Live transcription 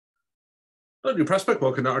Hello, new prospect.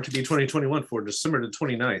 Welcome to RTB 2021 for December the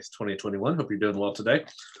 29th, 2021. Hope you're doing well today.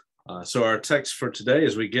 So our text for today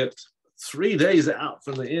is we get 3 days out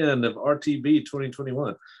from the end of RTB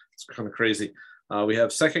 2021. It's kind of crazy. We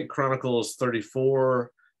have 2 Chronicles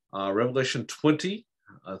 34, Revelation 20,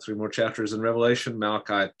 3 more chapters in Revelation,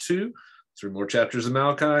 Malachi 2, 3 more chapters in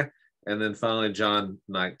Malachi, and then finally John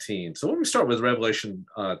 19. So let me start with Revelation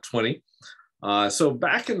 20. So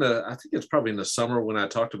back in I think it's probably in the summer when I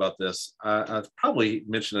talked about this, I probably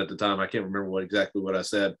mentioned at the time, I can't remember exactly what I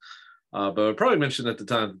said, but I probably mentioned at the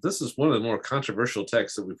time, that this is one of the more controversial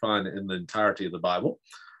texts that we find in the entirety of the Bible.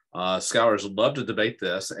 Scholars love to debate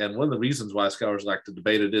this. And one of the reasons why scholars like to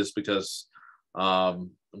debate it is because,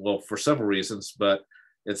 well, for several reasons, but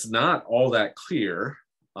it's not all that clear.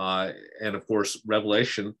 And of course,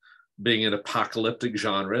 Revelation being an apocalyptic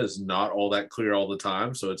genre is not all that clear all the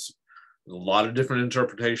time. So it's a lot of different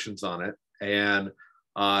interpretations on it, and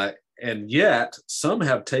yet some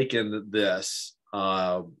have taken this,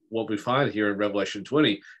 what we find here in Revelation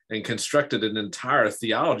 20, and constructed an entire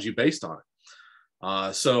theology based on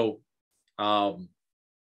it. So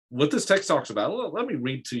what this text talks about, let me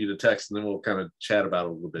read to you the text, and then we'll kind of chat about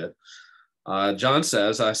it a little bit. John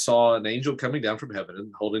says, I saw an angel coming down from heaven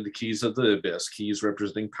and holding the keys of the abyss, keys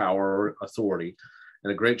representing power or authority,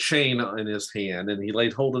 and a great chain in his hand, and he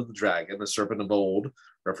laid hold of the dragon, the serpent of old,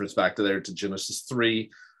 reference back to Genesis 3,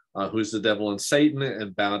 who's the devil and Satan,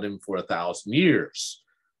 and bound him for 1,000 years.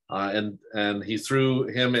 And he threw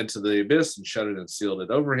him into the abyss and shut it and sealed it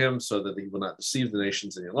over him so that he will not deceive the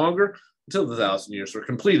nations any longer until the 1,000 years were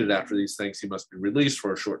completed. After these things, he must be released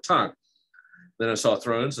for a short time. Then I saw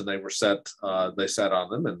thrones, and they sat on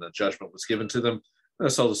them, and the judgment was given to them. And I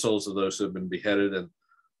saw the souls of those who have been beheaded and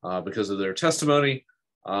because of their testimony.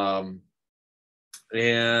 And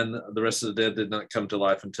the rest of the dead did not come to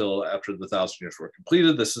life until after the 1,000 years were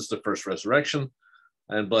completed. This is the first resurrection,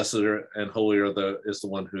 and blessed and holy is the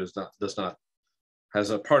one who has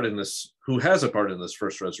a part in this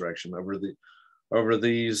first resurrection. Over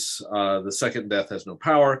these, the second death has no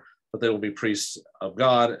power, but they will be priests of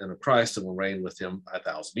God and of Christ, and will reign with him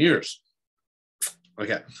 1,000 years.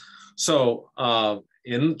 Okay, so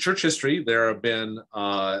in church history, there have been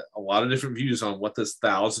a lot of different views on what this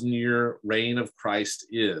 1,000-year reign of Christ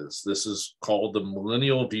is. This is called the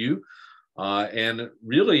millennial view. And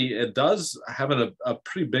really, it does have a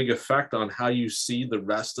pretty big effect on how you see the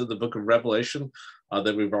rest of the book of Revelation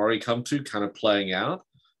that we've already come to kind of playing out.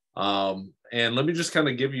 And let me just kind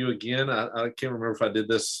of give you again, I can't remember if I did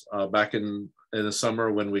this back in the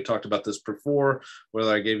summer when we talked about this before,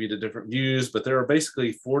 whether I gave you the different views, but there are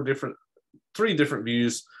basically 3 different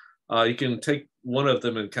views. You can take one of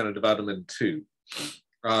them and kind of divide them in 2.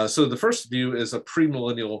 So the first view is a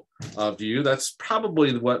premillennial view. That's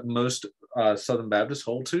probably what most Southern Baptists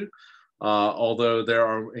hold to, although there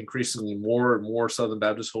are increasingly more and more Southern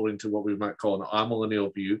Baptists holding to what we might call an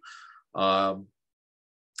amillennial view.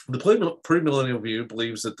 The premillennial view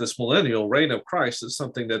believes that this millennial reign of Christ is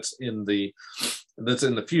something that's in the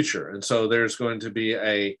future, and so there's going to be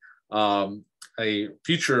a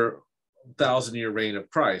future 1,000-year reign of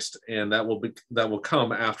Christ, and that will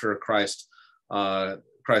come after Christ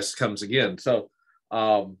comes again. So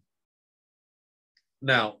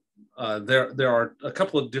now there are a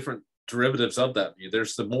couple of different derivatives of that view.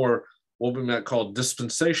 There's the more what we might call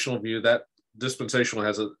dispensational view. That dispensational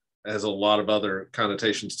has a lot of other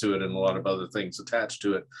connotations to it and a lot of other things attached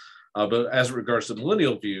to it. But as regards to the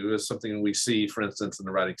millennial view, is something we see, for instance, in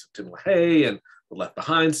the writings of Tim LaHaye and the Left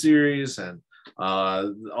Behind series, and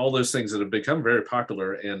all those things that have become very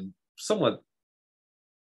popular and somewhat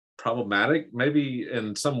problematic, maybe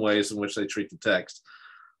in some ways in which they treat the text.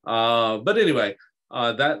 But anyway,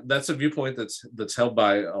 that's a viewpoint that's held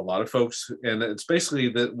by a lot of folks, and it's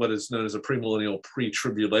basically what is known as a premillennial,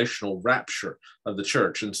 pre-tribulational rapture of the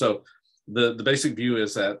church. And so the basic view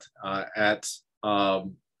is that at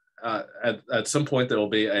some point there will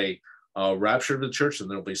be a rapture of the church, and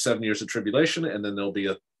there will be 7 years of tribulation, and then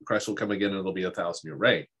Christ will come again, and it'll be 1,000-year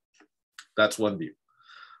reign. That's one view.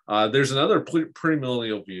 There's another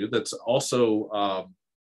premillennial view that's also,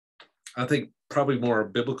 I think, probably more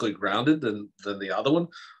biblically grounded than the other one.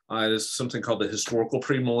 It is something called the historical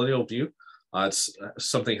premillennial view. It's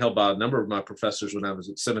something held by a number of my professors when I was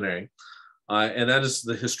at seminary, and that is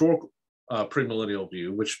the historical premillennial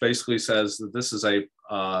view, which basically says that this is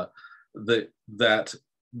that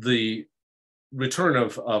the return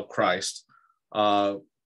of Christ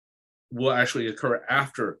will actually occur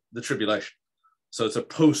after the tribulation. So it's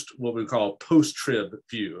what we call post-trib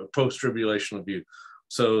view, a post-tribulational view.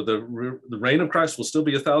 So the reign of Christ will still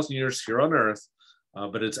be 1,000 years here on earth,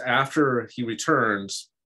 but it's after he returns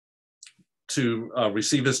to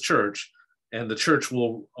receive his church, and the church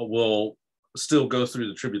will still go through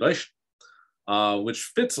the tribulation,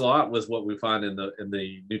 which fits a lot with what we find in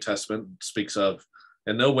the New Testament. Speaks of,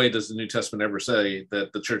 in no way does the New Testament ever say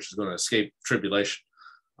that the church is going to escape tribulation.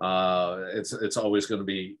 It's always going to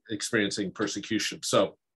be experiencing persecution.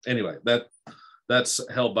 So anyway, that's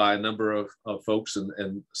held by a number of folks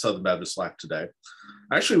in Southern Baptist life today.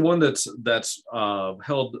 Actually, one that's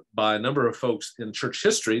held by a number of folks in church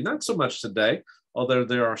history, not so much today, although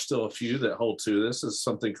there are still a few that hold to this, is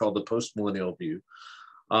something called the postmillennial view.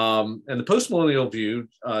 And the postmillennial view,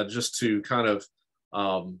 just to kind of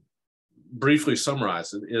briefly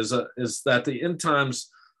summarize it, is that the end times,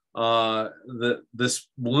 this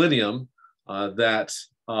millennium that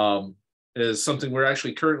is something we're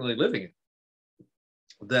actually currently living in.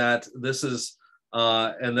 That this is,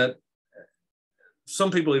 and that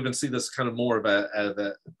some people even see this kind of more of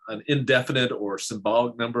an indefinite or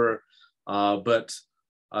symbolic number, but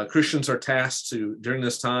Christians are tasked to, during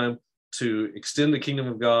this time, to extend the kingdom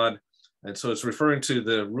of God. And so it's referring to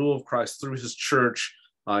the rule of Christ through his church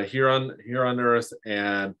here on earth,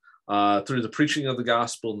 and through the preaching of the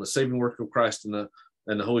gospel and the saving work of Christ and the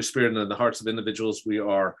Holy Spirit and in the hearts of individuals. We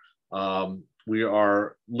are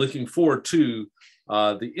looking forward to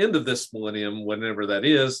the end of this millennium, whenever that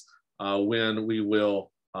is, when we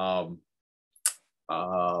will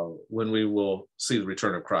see the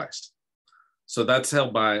return of Christ. So that's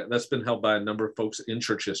been held by a number of folks in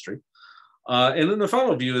church history. And then the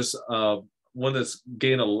final view is one that's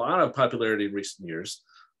gained a lot of popularity in recent years,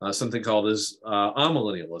 something called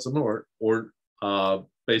amillennialism, or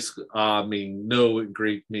basically meaning no in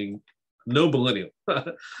Greek, meaning no millennial.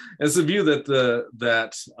 It's the view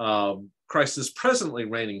that Christ is presently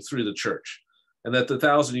reigning through the church, and that the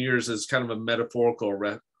 1,000 years is kind of a metaphorical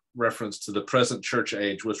reference to the present church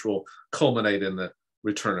age, which will culminate in the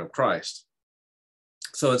return of Christ.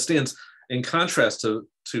 So it stands in contrast to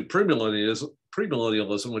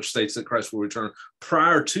premillennialism, which states that Christ will return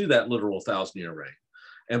prior to that literal 1,000-year reign,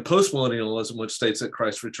 and postmillennialism, which states that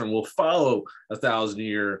Christ's return will follow a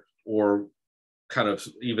 1,000-year or kind of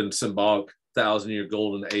even symbolic 1,000-year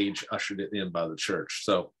golden age ushered in by the church.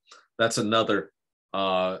 So that's another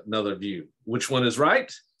view. Which one is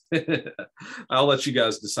right? I'll let you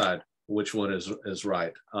guys decide which one is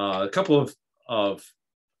right. A couple of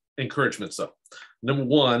encouragements though. Number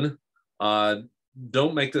one,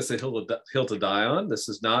 don't make this a hill to die on. This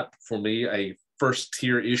is not, for me, a first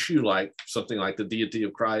tier issue like something like the deity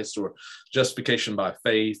of Christ or justification by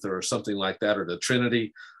faith or something like that, or the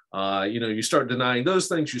Trinity. You start denying those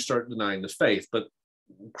things, you start denying the faith. But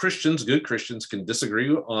good Christians can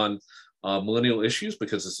disagree on millennial issues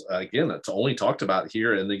because it's only talked about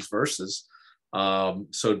here in these verses.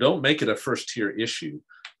 So don't make it a first tier issue.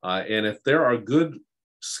 And if there are good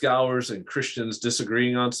scholars and Christians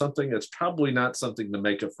disagreeing on something, it's probably not something to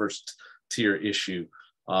make a first tier issue,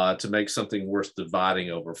 to make something worth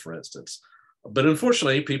dividing over, for instance. But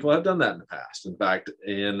unfortunately, people have done that in the past. In fact,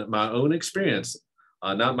 in my own experience,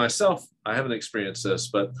 not myself, I haven't experienced this,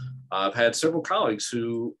 but I've had several colleagues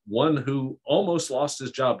who almost lost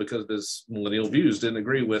his job because of his millennial views, didn't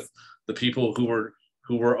agree with the people who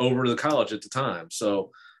were over the college at the time.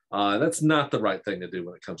 So that's not the right thing to do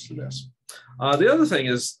when it comes to this. The other thing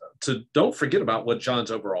is don't forget about what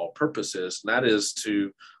John's overall purpose is, and that is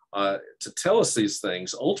to tell us these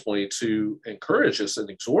things, ultimately to encourage us and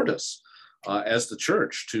exhort us as the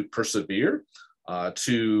church to persevere,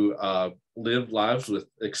 to live lives with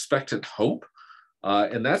expectant hope.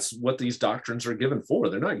 And that's what these doctrines are given for.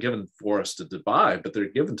 They're not given for us to divide, but they're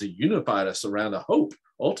given to unify us around a hope,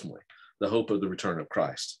 ultimately, the hope of the return of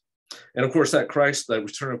Christ. And of course, that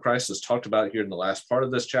return of Christ is talked about here in the last part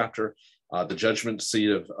of this chapter, the judgment seat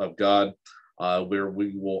of God, where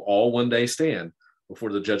we will all one day stand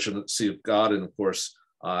before the judgment seat of God. And of course,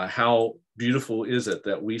 how beautiful is it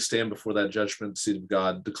that we stand before that judgment seat of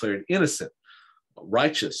God declared innocent,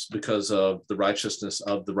 righteous because of the righteousness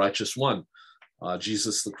of the righteous one,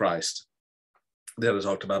 Jesus the Christ, that I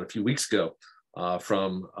talked about a few weeks ago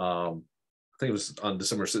from, I think it was on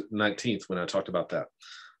December 19th when I talked about that,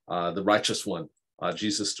 the righteous one,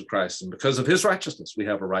 Jesus the Christ. And because of his righteousness, we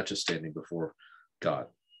have a righteous standing before God.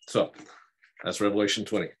 So that's Revelation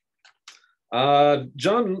 20.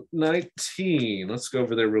 John 19, let's go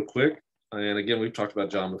over there real quick. And again, we've talked about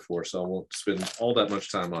John before, so I won't spend all that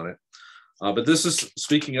much time on it. But this is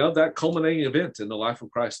speaking of that culminating event in the life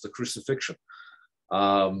of Christ, the crucifixion.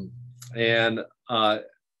 And I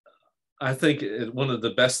think one of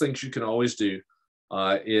the best things you can always do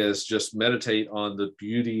is just meditate on the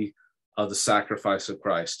beauty of the sacrifice of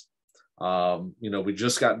Christ. We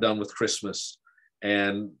just got done with Christmas,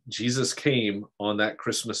 And Jesus came on that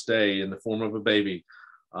Christmas day in the form of a baby.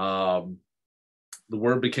 The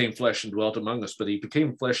Word became flesh and dwelt among us, but he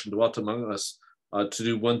became flesh and dwelt among us to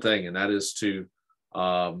do one thing, and that is to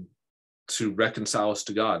reconcile us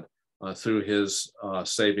to God through his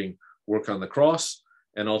saving work on the cross,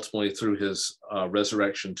 and ultimately through his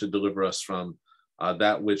resurrection to deliver us from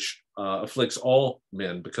that which afflicts all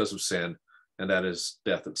men because of sin, and that is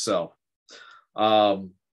death itself.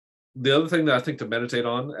 The other thing that I think to meditate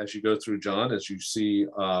on as you go through John, as you see,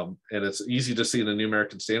 and it's easy to see in the New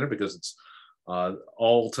American Standard because it's all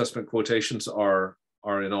Old Testament quotations are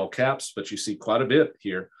in all caps, but you see quite a bit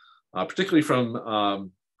here, particularly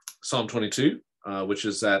from Psalm 22, which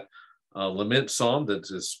is that lament psalm that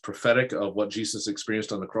is prophetic of what Jesus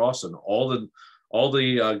experienced on the cross, and all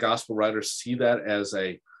the gospel writers see that as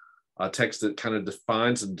a text that kind of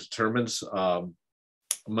defines and determines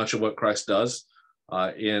much of what Christ does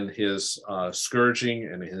in his scourging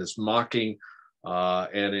and his mocking,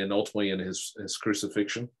 and ultimately in his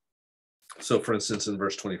crucifixion. So, for instance, in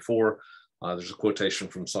verse 24, there's a quotation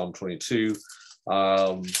from Psalm 22.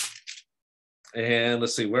 And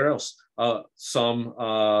let's see, where else?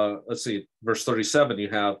 Let's see, verse 37, you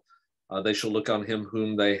have, they shall look on him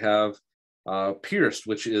whom they have pierced,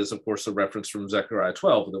 which is, of course, a reference from Zechariah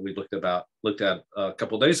 12 that we looked at a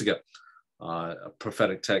couple of days ago, a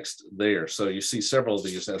prophetic text there. So you see several of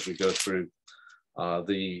these as we go through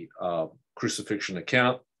the crucifixion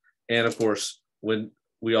account. And of course, when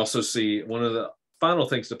we also see one of the final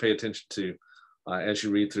things to pay attention to as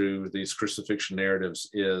you read through these crucifixion narratives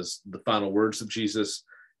is the final words of Jesus.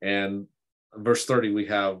 And verse 30, we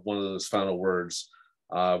have one of those final words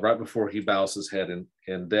right before he bows his head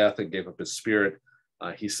in death and gave up his spirit.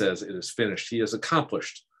 He says, "It is finished." He has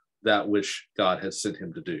accomplished that which God has sent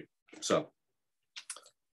him to do. So,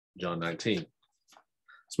 John 19.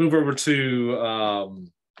 Let's move over to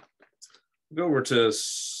go over to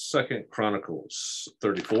 2 Chronicles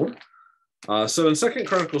 34. So in 2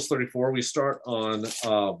 Chronicles 34, we start on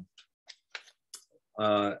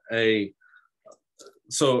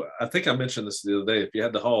so I think I mentioned this the other day. If you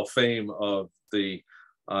had the Hall of Fame of the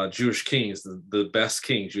Jewish kings, the best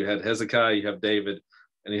kings, you had Hezekiah, you have David,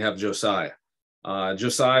 and you have Josiah.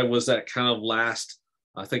 Josiah was that kind of last,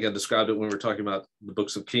 I think I described it when we were talking about the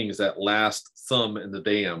books of Kings, that last thumb in the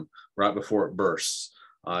dam right before it bursts.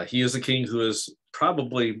 He is a king who is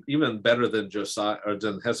probably even better than Josiah or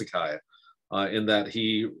than Hezekiah, in that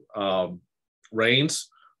he reigns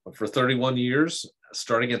for 31 years,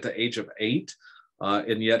 starting at the age of 8,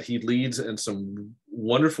 and yet he leads in some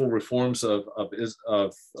wonderful reforms of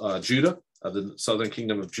Judah, of the southern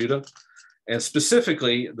kingdom of Judah, and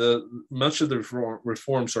specifically, much of the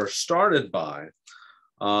reforms are started by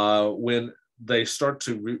when they start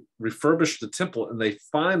to refurbish the temple and they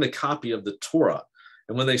find a copy of the Torah.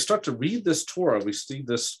 And when they start to read this Torah, we see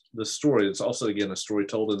this story. It's also, again, a story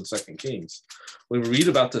told in 2 Kings. When we read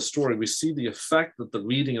about this story, we see the effect that the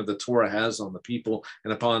reading of the Torah has on the people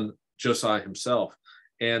and upon Josiah himself.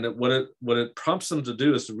 And what it prompts them to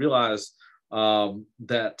do is to realize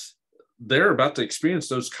that they're about to experience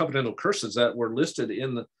those covenantal curses that were listed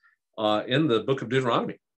in the book of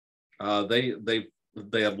Deuteronomy.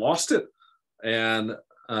 They have lost it, and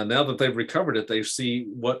now that they've recovered it, they see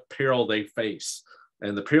what peril they face.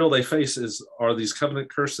 And the peril they face are these covenant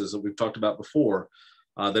curses that we've talked about before,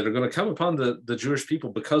 that are going to come upon the Jewish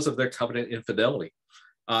people because of their covenant infidelity,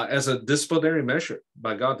 as a disciplinary measure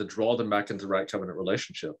by God to draw them back into the right covenant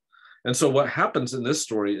relationship. And so what happens in this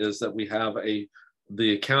story is that we have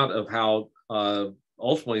the account of how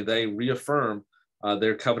ultimately they reaffirm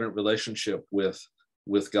their covenant relationship with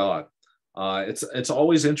God. It's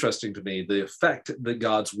always interesting to me the effect that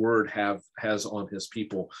God's word has on his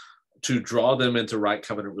people to draw them into right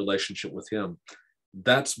covenant relationship with him.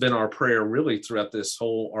 That's been our prayer really throughout this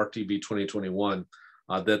whole RTB 2021,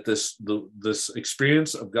 that this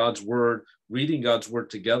experience of God's word, reading God's word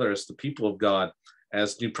together as the people of God,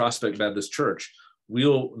 as New Prospect Baptist Church,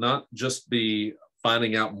 we'll not just be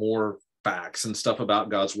finding out more facts and stuff about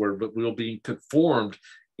God's word, but we'll be conformed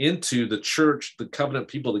into the church, the covenant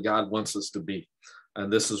people that God wants us to be.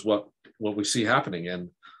 And this is what we see happening in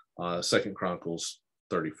 2 Chronicles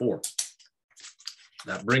 34.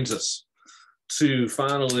 That brings us to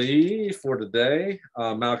finally for today,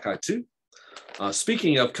 Malachi 2.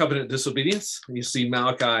 Speaking of covenant disobedience, you see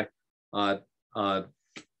Malachi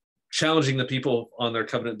challenging the people on their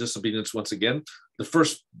covenant disobedience once again. The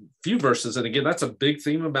first few verses, and again, that's a big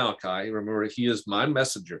theme of Malachi. Remember, he is my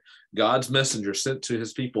messenger, God's messenger sent to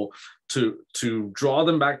his people to draw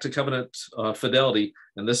them back to covenant fidelity.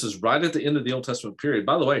 And this is right at the end of the Old Testament period.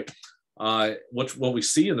 By the way, what we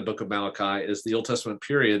see in the book of Malachi is the Old Testament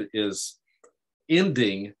period is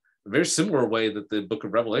ending a very similar way that the book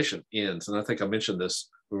of Revelation ends. And I think I mentioned this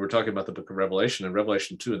when we were talking about the book of Revelation. In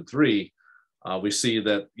Revelation 2 and 3, we see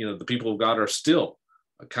that, the people of God are still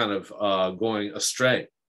kind of going astray.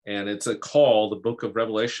 And it's a call, the book of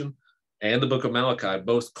Revelation and the book of Malachi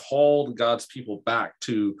both called God's people back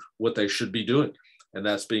to what they should be doing. And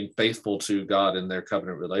that's being faithful to God in their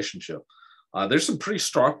covenant relationship. There's some pretty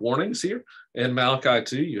stark warnings here in Malachi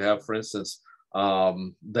 2. You have, for instance,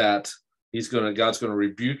 that God's going to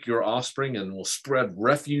rebuke your offspring and will spread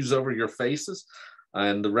refuse over your faces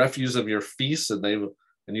and the refuse of your feasts, and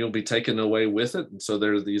you'll be taken away with it. And so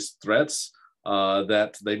there's these threats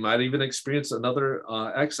that they might even experience another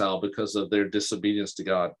exile because of their disobedience to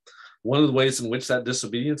God. One of the ways in which that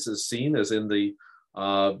disobedience is seen is in the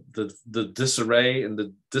disarray and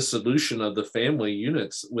the dissolution of the family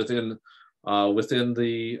units within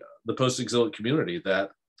the post-exilic community.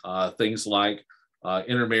 That things like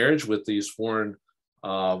intermarriage with these foreign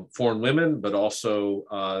women, but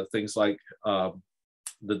also things like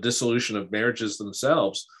the dissolution of marriages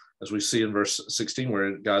themselves, as we see in verse 16,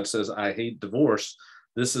 where God says, "I hate divorce."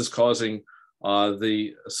 This is causing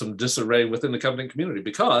some disarray within the covenant community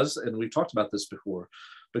because, and we've talked about this before,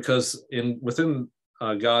 because within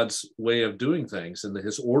God's way of doing things and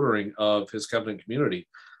his ordering of his covenant community,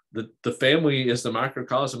 the family is the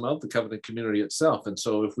microcosm of the covenant community itself. And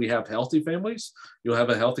so if we have healthy families, you'll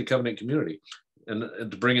have a healthy covenant community.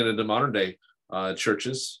 And to bring it into modern day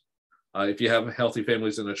churches, if you have healthy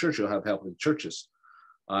families in a church, you'll have healthy churches.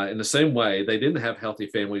 In the same way, they didn't have healthy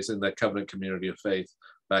families in that covenant community of faith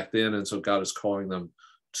back then. And so God is calling them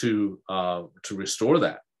to restore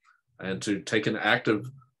that and to take an active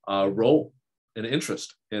role and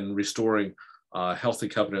interest in restoring healthy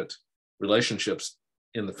covenant relationships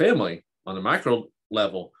in the family on a micro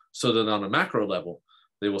level, so that on a macro level,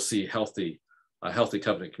 they will see a healthy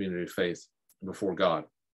covenant community of faith before God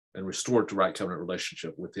and restored to right covenant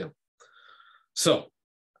relationship with him. So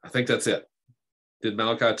I think that's it. Did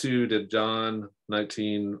Malachi 2, did John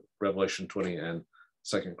 19, Revelation 20, and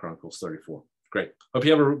 2 Chronicles 34. Great. Hope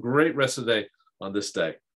you have a great rest of the day on this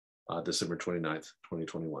day, December 29th,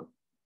 2021.